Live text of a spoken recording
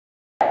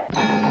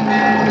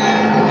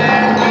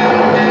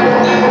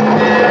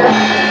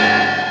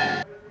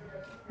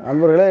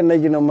நண்பர்களே,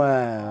 இன்றைக்கி நம்ம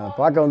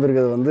பார்க்க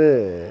வந்திருக்கிறது வந்து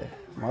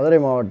மதுரை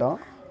மாவட்டம்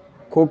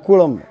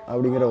கொக்குளம்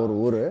அப்படிங்கிற ஒரு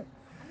ஊர்.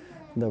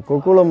 இந்த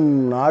கொக்குளம்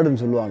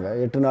நாடுன்னு சொல்லுவாங்க,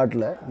 8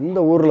 நாட்டில்.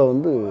 இந்த ஊரில்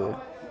வந்து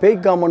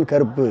பெykkaman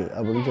கருப்பு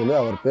அப்படின்னு சொல்லி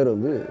அவர் பேர்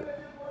வந்து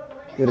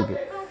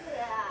இருக்குது.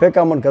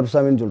 பெykkaman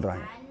கருப்புசாமின்னு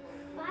சொல்கிறாங்க.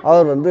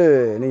 அவர் வந்து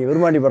நீங்கள்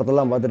விருமாண்டி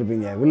படத்தெல்லாம்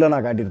பார்த்துருப்பீங்க,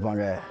 வில்லனாக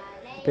காட்டியிருப்பாங்க.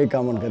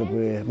 பெykkaman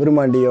கருப்பு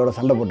விருமாண்டியோட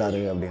சண்டை போட்டார்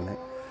அப்படின்னு.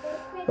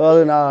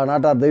 அதாவது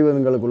நாட்டார்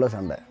தெய்வங்களுக்குள்ள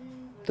சண்டை.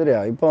 சரியா?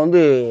 இப்போ வந்து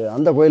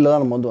அந்த கோயிலில்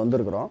தான் நம்ம வந்து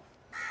வந்திருக்கிறோம்.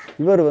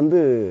 இவர் வந்து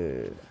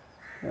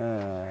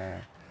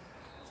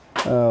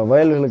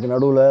வயல்களுக்கு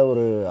நடுவில்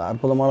ஒரு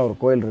அற்புதமான ஒரு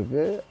கோயில்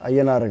இருக்குது.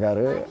 ஐயனார்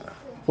இருக்கார்,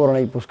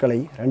 பூரணை புஷ்கலை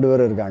 2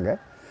 பேரும் இருக்காங்க.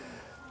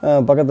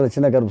 பக்கத்தில்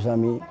சின்ன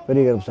கருப்புசாமி,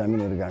 பெரிய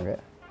கருப்புசாமின்னு இருக்காங்க.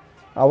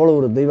 அவ்வளோ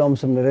ஒரு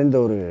தெய்வாம்சம் நிறைந்த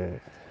ஒரு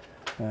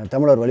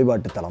தமிழர்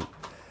வழிபாட்டு தலம்.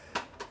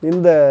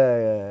 இந்த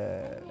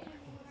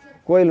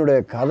கோயிலுடைய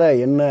கதை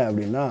என்ன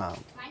அப்படின்னா,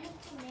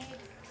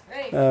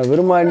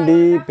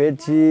 விருமாண்டி,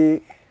 பேச்சி,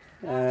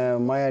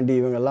 மாயாண்டி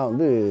இவங்கெல்லாம்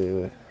வந்து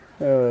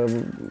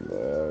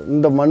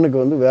இந்த மண்ணுக்கு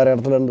வந்து வேறு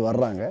இடத்துலேருந்து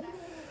வர்றாங்க.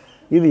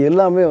 இது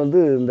எல்லாமே வந்து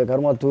இந்த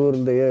கருமாத்தூர்,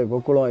 இந்த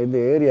கொக்குளம், இந்த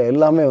ஏரியா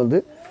எல்லாமே வந்து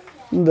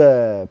இந்த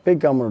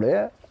பெykkamanனுடைய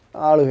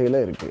ஆளுகையில்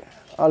இருக்குது.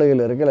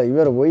 ஆளுகையில் இருக்கல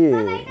இவரை போய்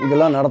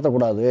இதெல்லாம்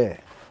நடத்தக்கூடாது,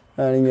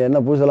 நீங்கள்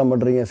என்ன பூசெல்லாம்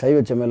பண்ணுறீங்க,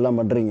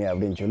 சைவச்சமையெல்லாம் பண்ணுறீங்க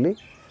அப்படின்னு சொல்லி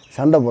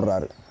சண்டை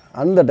போடுறாரு.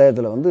 அந்த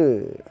டயத்தில் வந்து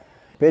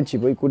பேச்சி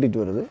போய்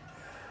கூட்டிகிட்டு வருது.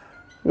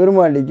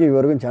 விருமாண்டிக்கு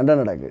இவருக்கும் சண்டை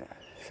நடக்குது.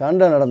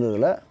 சண்டை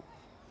நடந்ததில்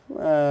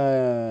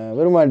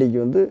விருமாண்டிக்கு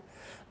வந்து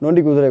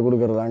நொண்டி குதிரை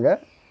கொடுக்குறாங்க,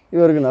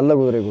 இவருக்கு நல்ல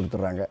குதிரை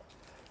கொடுத்துட்றாங்க.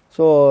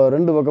 ஸோ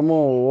 2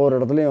 பக்கமும் ஒவ்வொரு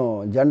இடத்துலையும்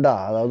ஜெண்டா,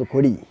 அதாவது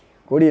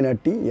கொடியை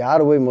நட்டி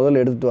யார் போய்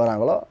முதல்ல எடுத்துகிட்டு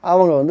வராங்களோ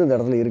அவங்க வந்து இந்த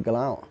இடத்துல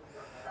இருக்கலாம்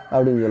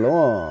அப்படின்னு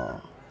சொல்லவும்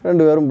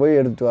 2 பேரும் போய்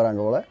எடுத்துகிட்டு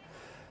வராங்க போல்.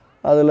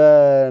 அதில்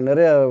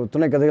நிறைய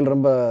துணை கதைகள்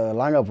ரொம்ப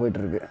லாங்காக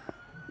போயிட்டுருக்கு.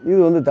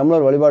 இது வந்து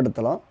தமிழர்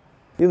வழிபாட்டுத்தலம்.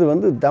 இது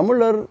வந்து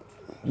தமிழர்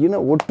இன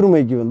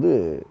ஒற்றுமைக்கு வந்து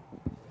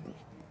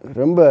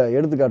ரொம்ப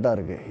எடுத்துக்காட்டாக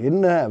இருக்குது.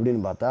 என்ன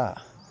அப்படின்னு பார்த்தா,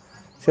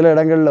 சில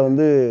இடங்களில்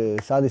வந்து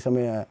சாதி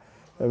சமய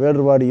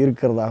வேறுபாடு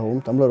இருக்கிறதாகவும்,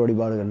 தமிழர்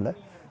வழிபாடுகளில்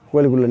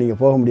கோயிலுக்குள்ளே நீங்கள்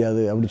போக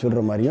முடியாது அப்படி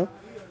சொல்கிற மாதிரியும்,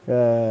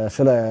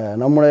 சில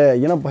நம்முடைய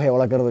இனப்பகையை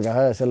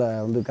வளர்க்குறதுக்காக சில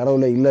வந்து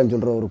கடவுளே இல்லைன்னு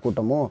சொல்கிற ஒரு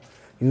கூட்டமும்,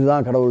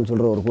 இதுதான் கடவுள்னு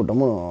சொல்கிற ஒரு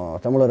கூட்டமும்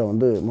தமிழரை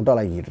வந்து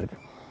முட்டாளாக்கிக்கிட்டு இருக்கு.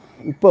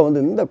 இப்போ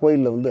வந்து இந்த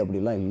கோயிலில் வந்து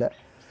அப்படிலாம் இல்லை,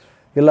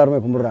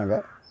 எல்லாருமே கும்பிட்றாங்க.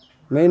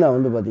 மெயினாக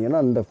வந்து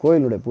பார்த்திங்கன்னா, இந்த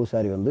கோயிலுடைய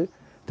பூசாரி வந்து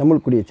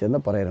தமிழ் குடியை சேர்ந்த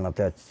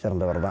பறையரினத்தை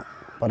சேர்ந்தவர் தான்.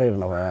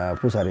 பறையரின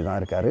பூசாரி தான்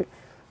இருக்கார்.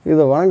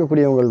 இதை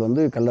வணங்கக்கூடியவங்கள்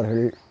வந்து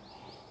கல்லர்கள்,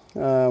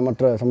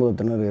 மற்ற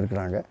சமூகத்தினர்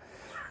இருக்கிறாங்க.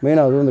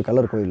 மெயினாக அது வந்து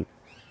கல்லர் கோயில்.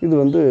 இது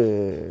வந்து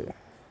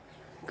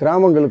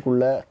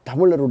கிராமங்களுக்குள்ள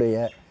தமிழருடைய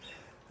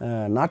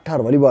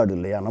நாட்டார் வழிபாடு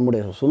இல்லையா,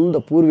 நம்முடைய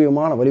சொந்த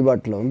பூர்வீகமான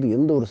வழிபாட்டில் வந்து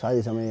எந்த ஒரு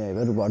சாதி சமய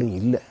வேறுபாடும்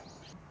இல்லை.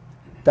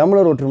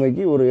 தமிழர்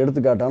ஒற்றுமைக்கு ஒரு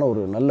எடுத்துக்காட்டான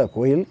ஒரு நல்ல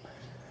கோயில்.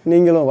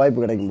 நீங்களும் வாய்ப்பு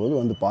கிடைக்கும்போது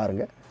வந்து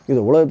பாருங்கள். இது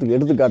உலகத்துக்கு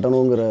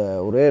எடுத்துக்காட்டணுங்கிற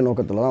ஒரே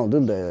நோக்கத்தில் தான்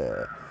வந்து இந்த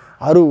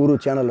உரு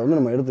சேனலில் வந்து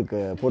நம்ம எடுத்து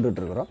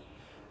போட்டுட்ருக்குறோம்.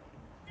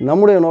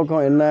 நம்முடைய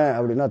நோக்கம் என்ன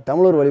அப்படின்னா,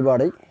 தமிழர்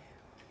வழிபாடை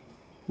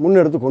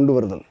முன்னெடுத்து கொண்டு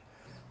வருதல்.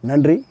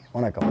 நன்றி,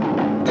 வணக்கம்.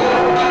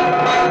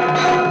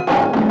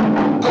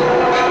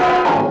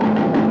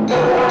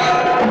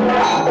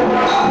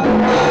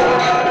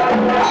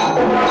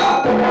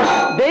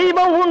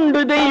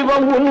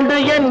 தெய்வம் உண்டு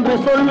என்று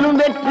சொல்லும்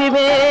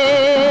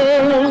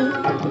வெற்றிவேல்,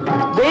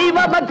 தெய்வ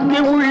பக்தி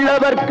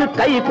உள்ளவர்க்கு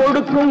கை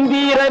கொடுக்கும்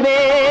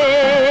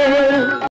வீரவேல்.